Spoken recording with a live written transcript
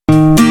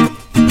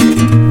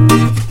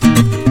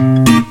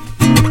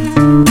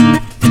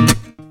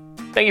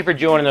you for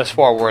joining us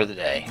for our Word of the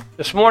Day.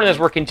 This morning, as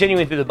we're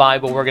continuing through the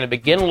Bible, we're going to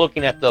begin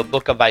looking at the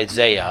book of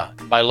Isaiah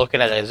by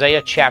looking at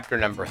Isaiah chapter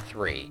number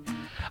 3.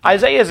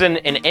 Isaiah is an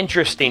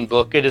interesting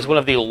book. It is one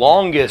of the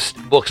longest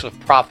books of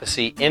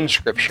prophecy in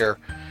Scripture,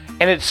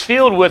 and it's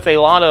filled with a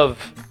lot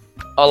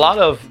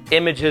of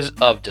images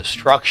of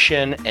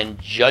destruction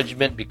and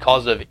judgment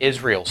because of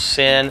Israel's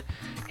sin.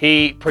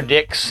 He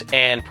predicts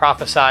and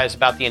prophesies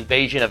about the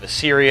invasion of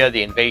Assyria,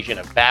 the invasion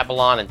of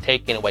Babylon, and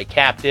taking away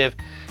captive.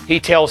 He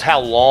tells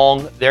how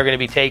long they're going to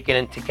be taken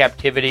into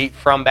captivity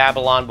from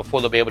Babylon before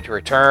they'll be able to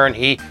return.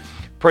 He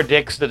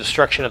predicts the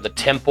destruction of the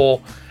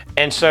temple.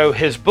 And so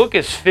his book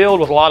is filled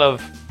with a lot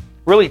of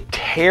really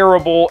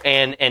terrible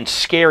and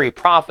scary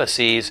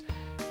prophecies,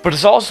 but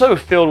it's also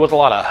filled with a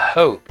lot of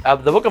hope.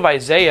 The book of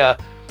Isaiah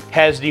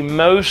has the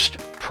most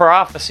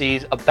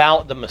prophecies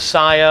about the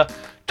Messiah,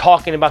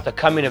 talking about the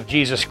coming of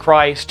Jesus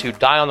Christ to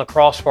die on the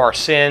cross for our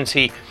sins.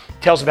 He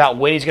tells about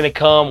when he's going to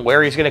come,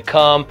 where he's going to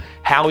come,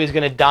 how he's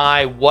going to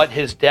die, what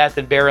his death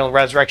and burial and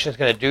resurrection is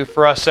going to do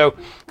for us. So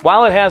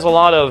while it has a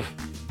lot of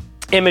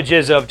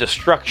images of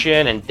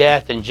destruction and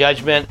death and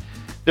judgment,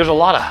 there's a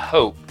lot of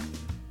hope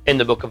in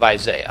the book of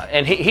Isaiah.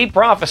 And he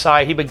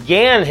prophesied, he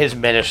began his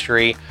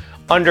ministry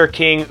under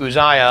King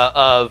Uzziah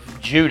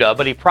of Judah,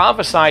 but he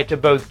prophesied to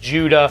both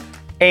Judah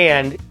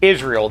and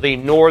Israel, the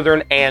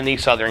northern and the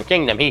southern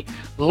kingdom. He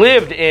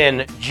lived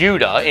in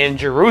Judah, in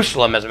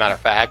Jerusalem, as a matter of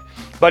fact,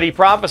 but he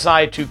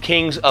prophesied to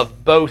kings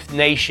of both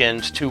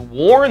nations to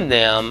warn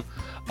them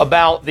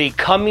about the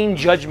coming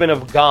judgment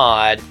of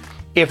God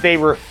if they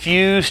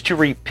refuse to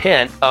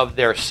repent of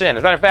their sin.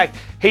 As a matter of fact,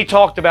 he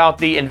talked about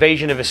the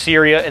invasion of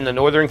Assyria in the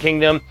northern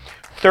kingdom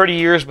 30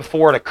 years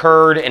before it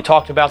occurred, and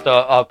talked about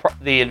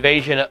the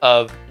invasion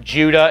of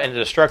Judah and the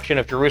destruction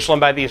of Jerusalem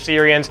by the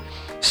Assyrians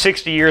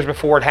 60 years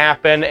before it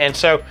happened. And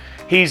so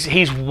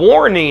he's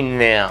warning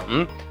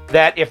them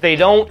that if they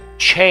don't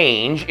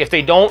change, if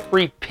they don't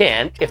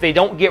repent, if they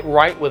don't get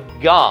right with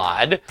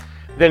God,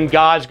 then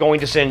God's going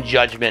to send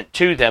judgment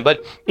to them.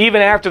 But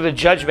even after the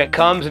judgment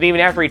comes, and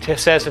even after he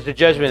says that the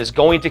judgment is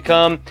going to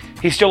come,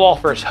 he still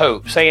offers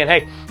hope, saying,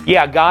 hey,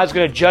 yeah, God's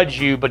going to judge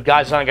you, but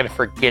God's not going to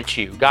forget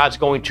you. God's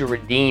going to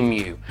redeem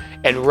you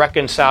and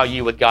reconcile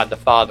you with God the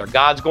Father.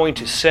 God's going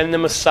to send the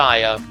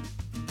Messiah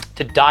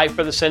to die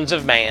for the sins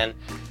of man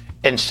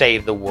and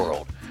save the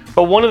world.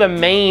 But one of the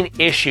main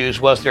issues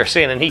was their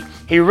sin, and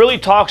he really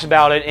talks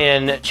about it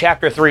in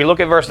chapter 3. Look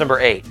at verse number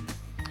 8.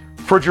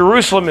 For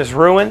Jerusalem is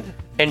ruined,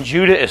 and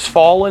Judah is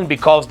fallen,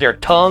 because their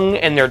tongue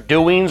and their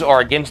doings are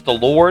against the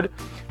Lord,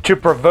 to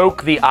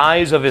provoke the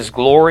eyes of his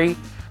glory.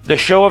 The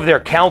show of their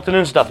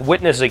countenance doth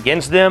witness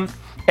against them,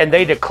 and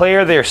they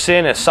declare their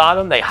sin as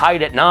Sodom, they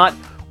hide it not.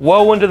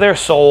 Woe unto their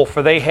soul,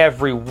 for they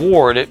have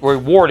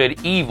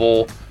rewarded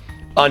evil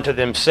unto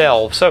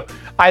themselves. So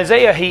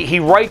Isaiah, he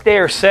right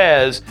there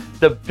says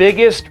the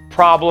biggest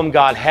problem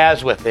God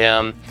has with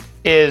them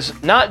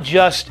is not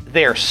just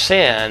their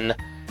sin,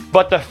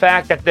 but the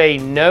fact that they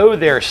know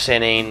they're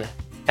sinning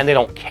and they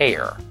don't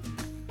care.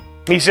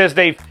 He says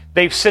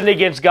they've sinned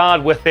against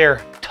God with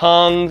their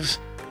tongues,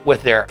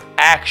 with their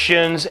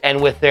actions,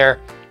 and with their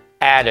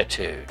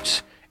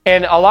attitudes.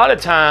 And a lot of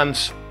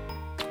times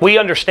we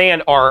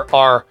understand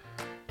our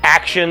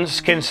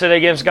actions can sin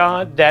against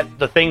God, that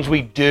the things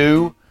we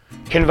do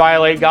can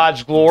violate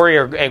God's glory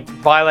or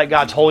violate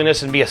God's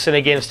holiness and be a sin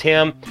against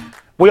him.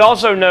 We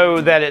also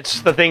know that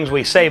it's the things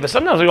we say, but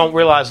sometimes we don't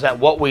realize that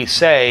what we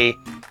say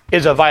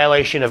is a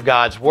violation of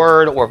God's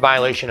word or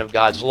violation of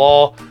God's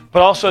law,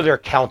 but also their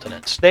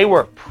countenance. They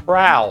were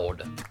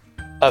proud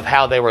of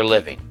how they were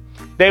living.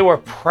 They were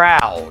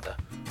proud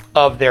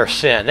of their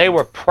sin. They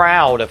were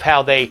proud of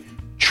how they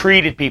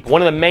treated people.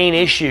 One of the main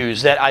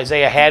issues that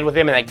Isaiah had with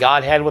them and that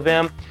God had with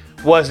them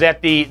was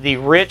that the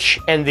rich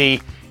and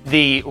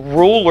the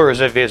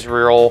rulers of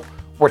Israel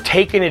were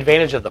taking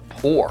advantage of the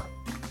poor.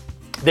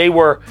 They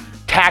were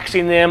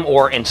taxing them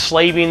or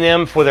enslaving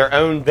them for their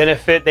own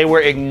benefit. They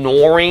were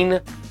ignoring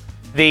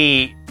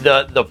the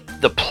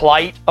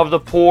plight of the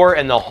poor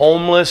and the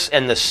homeless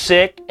and the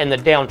sick and the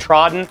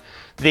downtrodden.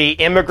 The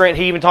immigrant,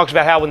 he even talks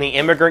about how when the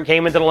immigrant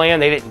came into the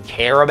land, they didn't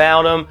care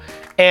about him.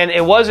 And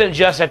it wasn't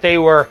just that they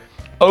were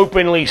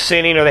openly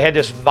sinning or they had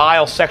this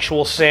vile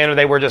sexual sin or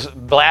they were just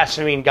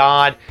blaspheming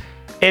God.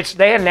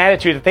 They had an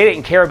attitude that they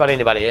didn't care about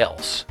anybody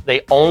else.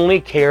 They only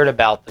cared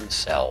about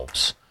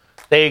themselves.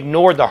 They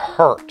ignored the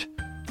hurt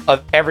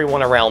of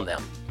everyone around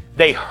them.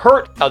 They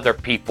hurt other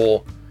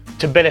people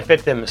to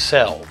benefit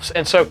themselves.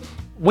 And so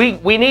we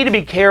need to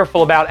be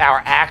careful about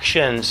our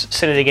actions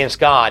sinning against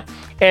God.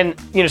 And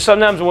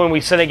sometimes when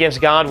we sin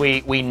against God,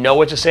 we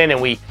know it's a sin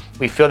and we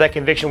feel that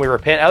conviction, we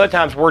repent. Other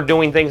times we're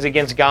doing things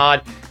against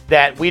God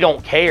that we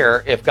don't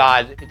care if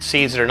God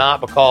sees it or not,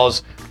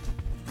 because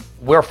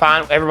we're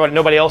fine.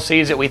 Nobody else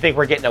sees it. We think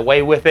we're getting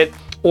away with it.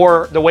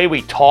 Or the way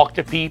we talk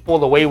to people,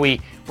 the way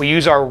we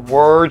use our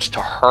words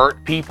to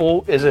hurt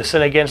people is a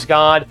sin against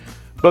God.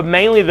 But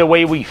mainly the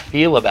way we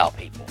feel about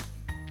people.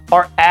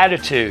 Our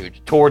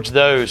attitude towards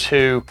those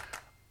who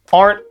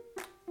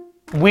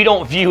we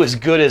don't view as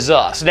good as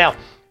us. Now,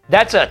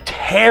 that's a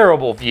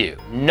terrible view.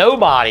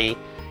 Nobody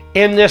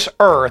in this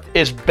earth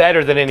is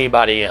better than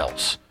anybody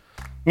else.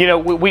 You know,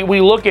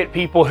 we look at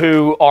people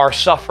who are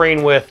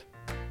suffering with,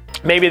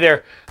 maybe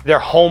they're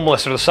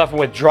homeless, or they're suffering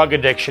with drug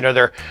addiction, or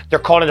they're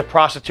caught into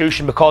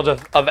prostitution because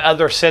of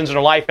other sins in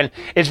their life. And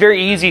it's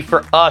very easy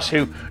for us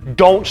who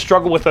don't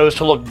struggle with those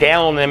to look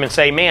down on them and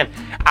say, man,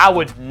 I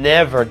would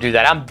never do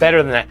that. I'm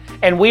better than that.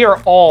 And we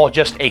are all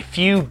just a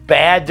few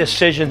bad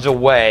decisions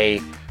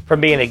away from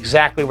being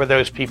exactly where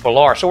those people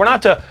are. So we're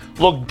not to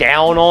look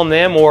down on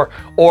them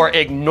or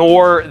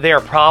ignore their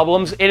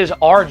problems. It is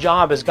our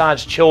job as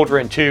God's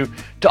children to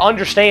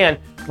understand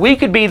we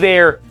could be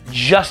there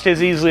just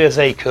as easily as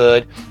they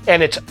could,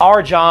 and it's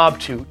our job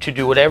to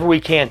do whatever we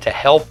can to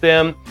help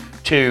them,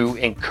 to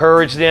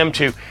encourage them,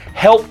 to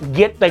help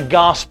get the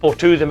gospel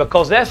to them,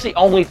 because that's the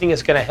only thing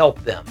that's going to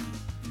help them.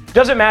 It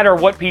doesn't matter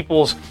what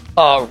people's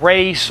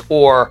race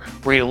or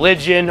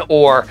religion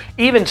or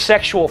even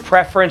sexual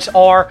preference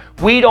are.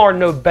 We are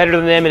no better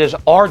than them. It is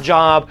our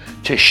job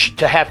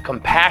to have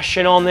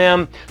compassion on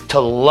them, to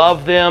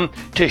love them,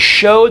 to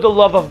show the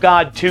love of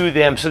God to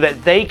them so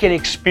that they can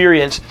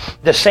experience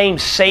the same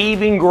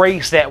saving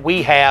grace that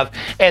we have,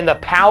 and the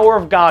power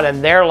of God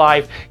in their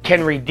life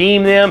can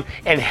redeem them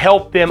and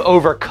help them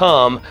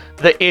overcome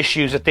the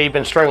issues that they've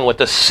been struggling with,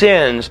 the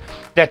sins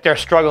that they're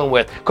struggling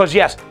with. Because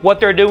yes, what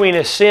they're doing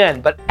is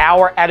sin, but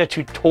our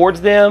attitude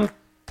towards them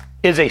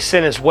is a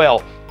sin as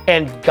well.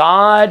 And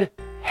God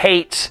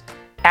hates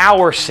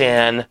our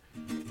sin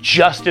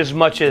just as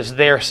much as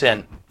their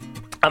sin.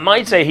 I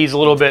might say he hates a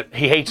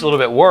little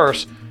bit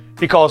worse,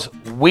 because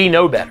we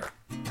know better.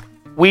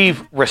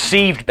 We've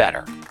received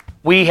better.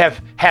 We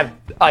have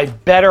a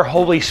better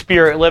Holy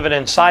Spirit living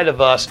inside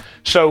of us.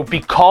 So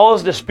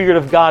because the Spirit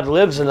of God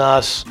lives in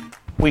us,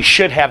 we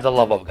should have the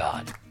love of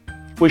God.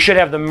 We should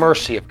have the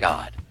mercy of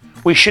God.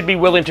 We should be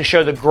willing to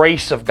show the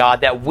grace of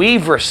God that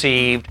we've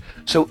received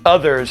so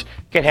others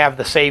can have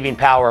the saving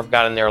power of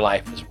God in their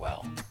life as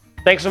well.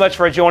 Thanks so much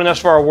for joining us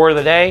for our Word of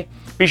the Day.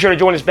 Be sure to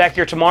join us back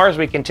here tomorrow as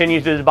we continue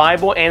through the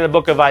Bible and the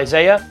book of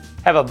Isaiah.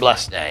 Have a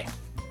blessed day.